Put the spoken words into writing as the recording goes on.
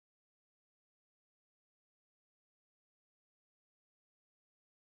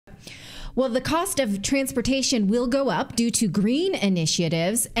Well, the cost of transportation will go up due to green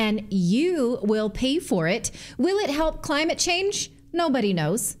initiatives, and you will pay for it. Will it help climate change? Nobody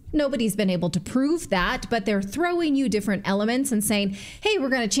knows. Nobody's been able to prove that, but they're throwing you different elements and saying, hey, we're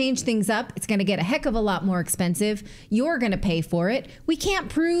going to change things up. It's going to get a heck of a lot more expensive. You're going to pay for it. We can't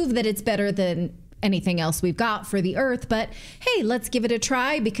prove that it's better than anything else we've got for the earth, but hey, let's give it a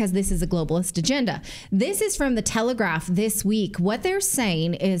try because this is a globalist agenda. This is from the Telegraph this week. What they're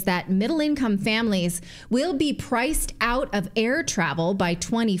saying is that middle income families will be priced out of air travel by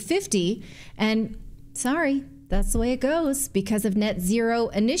 2050. And sorry, that's the way it goes because of net zero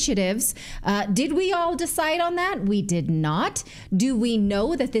initiatives. Did we all decide on that? We did not. Do we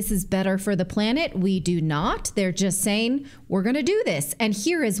know that this is better for the planet? We do not. They're just saying we're going to do this. And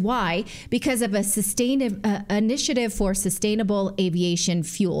here is why. Because of a initiative for sustainable aviation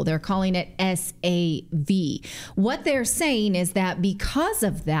fuel. They're calling it SAV. What they're saying is that because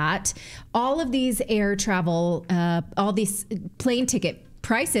of that, all of these air travel, all these plane ticket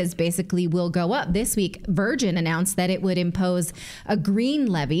prices basically will go up. This week, Virgin announced that it would impose a green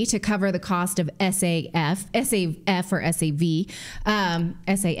levy to cover the cost of SAF,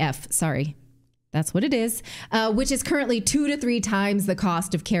 sorry. That's what it is, which is currently 2 to 3 times the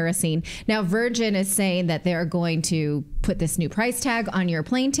cost of kerosene. Now, Virgin is saying that they're going to put this new price tag on your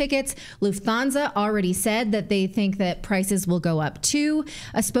plane tickets. Lufthansa already said that they think that prices will go up too.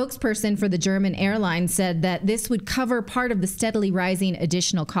 A spokesperson for the German airline said that this would cover part of the steadily rising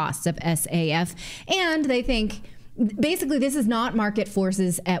additional costs of SAF. And they think basically, this is not market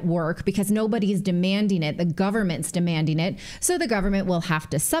forces at work because nobody is demanding it. The government's demanding it. So the government will have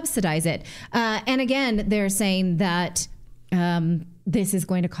to subsidize it. And again, they're saying that this is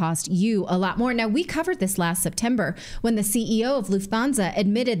going to cost you a lot more. Now, we covered this last September when the CEO of Lufthansa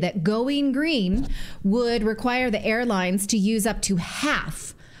admitted that going green would require the airlines to use up to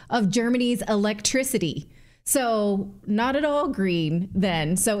half of Germany's electricity. So not at all green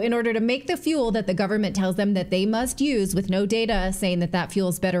then. So in order to make the fuel that the government tells them that they must use with no data saying that that fuel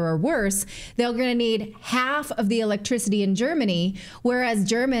is better or worse, they're going to need half of the electricity in Germany, whereas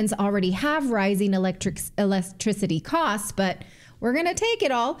Germans already have rising electricity costs, but we're going to take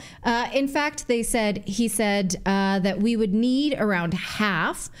it all. In fact, he said that we would need around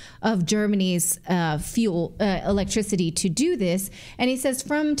half of Germany's electricity to do this. And he says,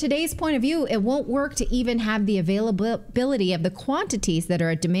 from today's point of view, it won't work to even have the availability of the quantities that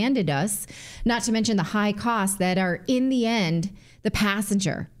are demanded us, not to mention the high costs that are, in the end, the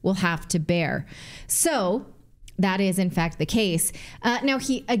passenger will have to bear. So that is, in fact, the case. Now,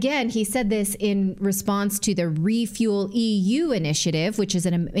 he said this in response to the Refuel EU initiative, which is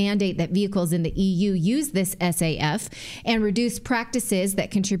a mandate that vehicles in the EU use this SAF and reduce practices that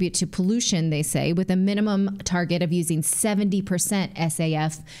contribute to pollution, they say, with a minimum target of using 70%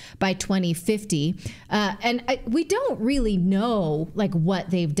 SAF by 2050. We don't really know what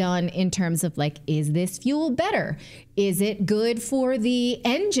they've done in terms of is this fuel better? Is it good for the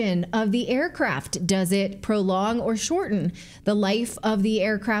engine of the aircraft? Does it prolong or shorten the life of the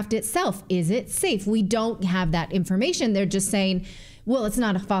aircraft itself? Is it safe? We don't have that information. They're just saying, well, it's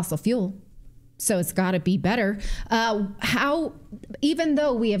not a fossil fuel, so it's got to be better. Even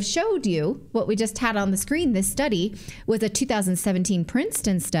though we have showed you what we just had on the screen, this study was a 2017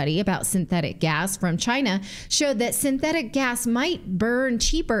 Princeton study about synthetic gas from China, showed that synthetic gas might burn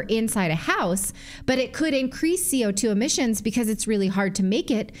cheaper inside a house, but it could increase CO2 emissions because it's really hard to make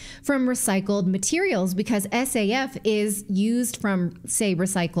it from recycled materials, because SAF is used from, say,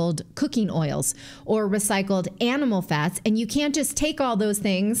 recycled cooking oils or recycled animal fats, and you can't just take all those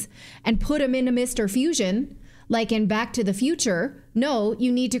things and put them into Mr. Fusion like in Back to the Future. No,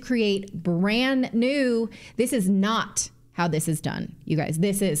 you need to create brand new. This is not how this is done, you guys.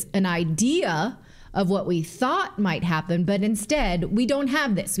 This is an idea of what we thought might happen, but instead we don't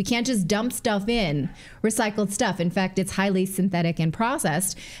have this. We can't just dump stuff in, recycled stuff. In fact, it's highly synthetic and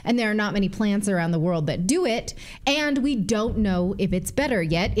processed, and there are not many plants around the world that do it, and we don't know if it's better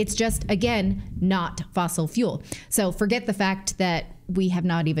yet. It's just, again, not fossil fuel. So forget the fact that we have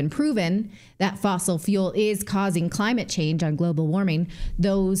not even proven that fossil fuel is causing climate change on global warming.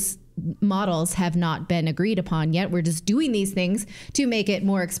 Those models have not been agreed upon yet. We're just doing these things to make it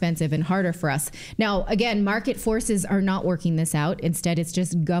more expensive and harder for us. Now, again, market forces are not working this out. Instead, it's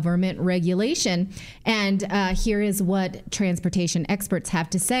just government regulation. And here is what transportation experts have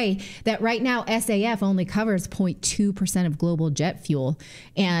to say, that right now SAF only covers 0.2% of global jet fuel,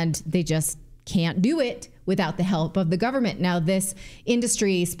 and they just can't do it without the help of the government. Now, this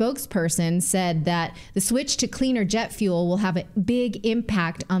industry spokesperson said that the switch to cleaner jet fuel will have a big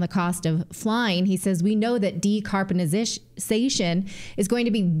impact on the cost of flying. He says, we know that decarbonization is going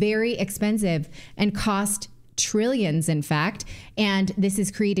to be very expensive and cost trillions, in fact, and this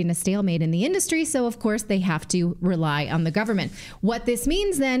is creating a stalemate in the industry. So, of course, they have to rely on the government. What this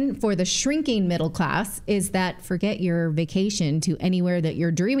means then for the shrinking middle class is that forget your vacation to anywhere that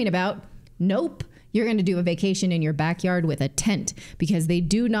you're dreaming about. Nope. You're going to do a vacation in your backyard with a tent because they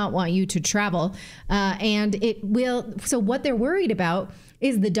do not want you to travel. And it will. So what they're worried about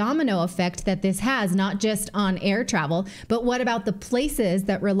is the domino effect that this has, not just on air travel, but what about the places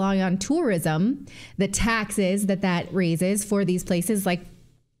that rely on tourism, the taxes that raises for these places like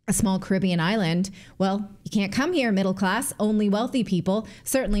a small Caribbean island? Well, you can't come here middle class, only wealthy people,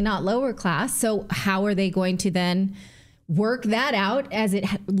 certainly not lower class. So how are they going to then work that out as it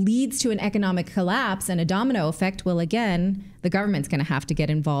leads to an economic collapse and a domino effect? Well, again, the government's going to have to get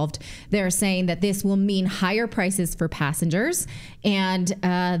involved. They're saying that this will mean higher prices for passengers and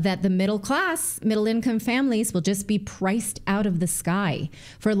that the middle class, middle income families will just be priced out of the sky.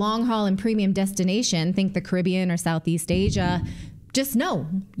 For long haul and premium destination, think the Caribbean or Southeast Asia, just no,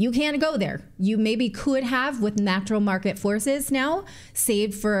 you can't go there. You maybe could have with natural market forces now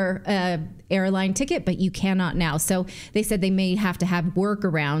saved for an airline ticket, but you cannot now. So they said they may have to have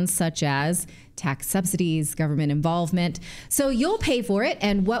workarounds such as tax subsidies, government involvement. So you'll pay for it.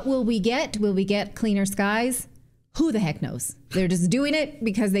 And what will we get? Will we get cleaner skies? Who the heck knows? They're just doing it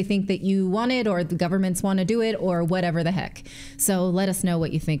because they think that you want it or the governments want to do it or whatever the heck. So let us know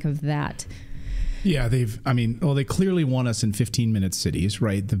what you think of that. Yeah, they clearly want us in 15-minute cities,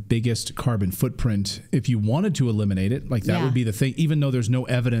 right? The biggest carbon footprint. If you wanted to eliminate it, like that would be the thing, even though there's no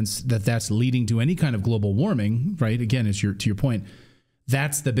evidence that that's leading to any kind of global warming, right? Again, to your point,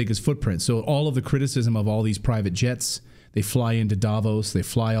 that's the biggest footprint. So all of the criticism of all these private jets, they fly into Davos, they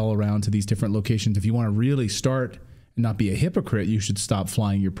fly all around to these different locations. If you want to really start and not be a hypocrite, you should stop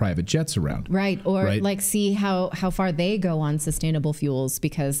flying your private jets around. Right. Or like see how far they go on sustainable fuels,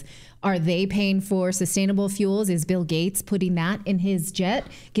 because are they paying for sustainable fuels? Is Bill Gates putting that in his jet,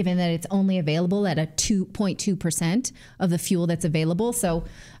 given that it's only available at a 2.2% of the fuel that's available? So,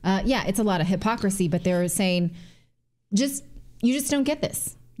 it's a lot of hypocrisy, but they're saying you just don't get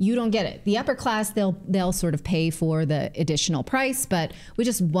this. You don't get it. The upper class, they'll sort of pay for the additional price, but we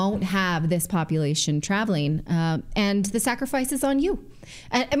just won't have this population traveling. And the sacrifice is on you.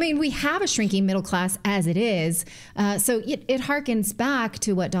 I mean, we have a shrinking middle class as it is. So it harkens back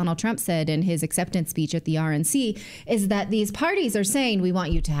to what Donald Trump said in his acceptance speech at the RNC, is that these parties are saying, we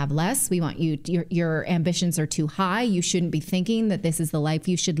want you to have less. We want your ambitions are too high. You shouldn't be thinking that this is the life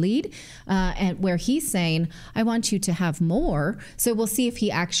you should lead. And where he's saying, I want you to have more. So we'll see if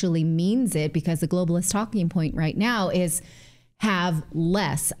he actually means it, because the globalist talking point right now is have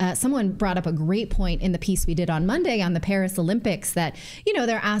less. Someone brought up a great point in the piece we did on Monday on the Paris Olympics that,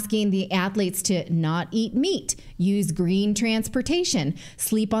 they're asking the athletes to not eat meat, use green transportation,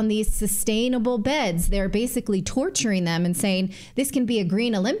 sleep on these sustainable beds. They're basically torturing them and saying this can be a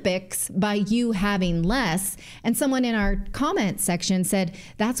green Olympics by you having less. And someone in our comment section said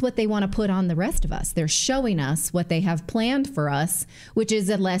that's what they want to put on the rest of us. They're showing us what they have planned for us, which is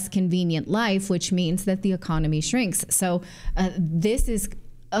a less convenient life, which means that the economy shrinks. So this is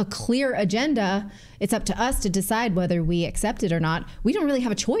a clear agenda. It's up to us to decide whether we accept it or not. We don't really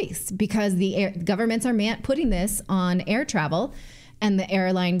have a choice because the governments are putting this on air travel, and the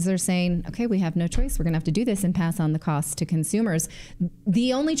airlines are saying, okay, we have no choice. We're going to have to do this and pass on the costs to consumers.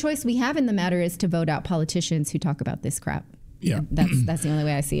 The only choice we have in the matter is to vote out politicians who talk about this crap. Yeah. That's the only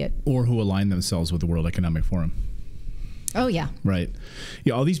way I see it. Or who align themselves with the World Economic Forum. Oh, yeah. Right.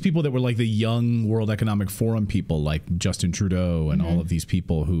 Yeah, all these people that were like the young World Economic Forum people, like Justin Trudeau and all of these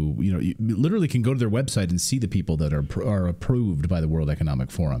people who, you literally can go to their website and see the people that are approved by the World Economic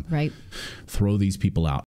Forum. Right. Throw these people out.